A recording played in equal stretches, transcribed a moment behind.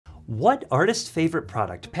What artist's favorite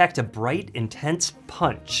product packed a bright, intense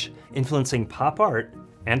punch, influencing pop art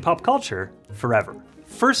and pop culture forever?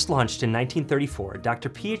 First launched in 1934, Dr.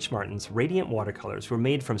 P.H. Martin's Radiant Watercolors were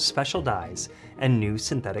made from special dyes and new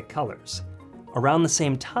synthetic colors. Around the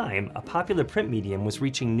same time, a popular print medium was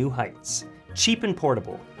reaching new heights. Cheap and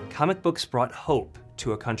portable, comic books brought hope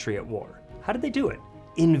to a country at war. How did they do it?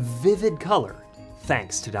 In vivid color,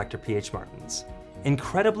 thanks to Dr. P.H. Martin's.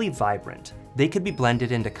 Incredibly vibrant, they could be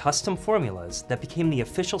blended into custom formulas that became the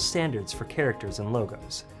official standards for characters and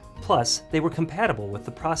logos. Plus, they were compatible with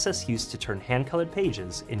the process used to turn hand-colored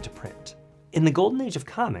pages into print. In the golden age of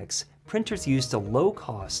comics, printers used a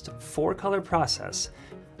low-cost, 4-color process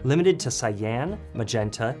limited to cyan,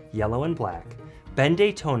 magenta, yellow, and black.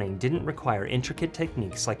 Ben-Day toning didn't require intricate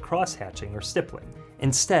techniques like cross-hatching or stippling.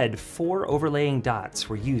 Instead, 4 overlaying dots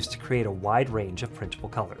were used to create a wide range of printable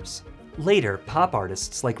colors. Later, pop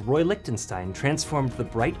artists like Roy Lichtenstein transformed the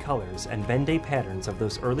bright colors and Ben-Day patterns of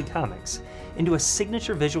those early comics into a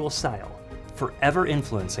signature visual style, forever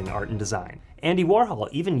influencing art and design. Andy Warhol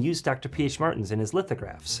even used Dr. P.H. Martin's in his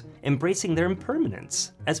lithographs, embracing their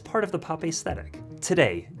impermanence as part of the pop aesthetic.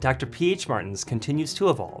 Today, Dr. P.H. Martin's continues to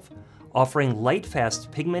evolve, offering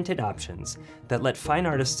lightfast pigmented options that let fine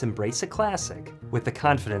artists embrace a classic with the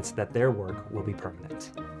confidence that their work will be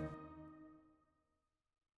permanent.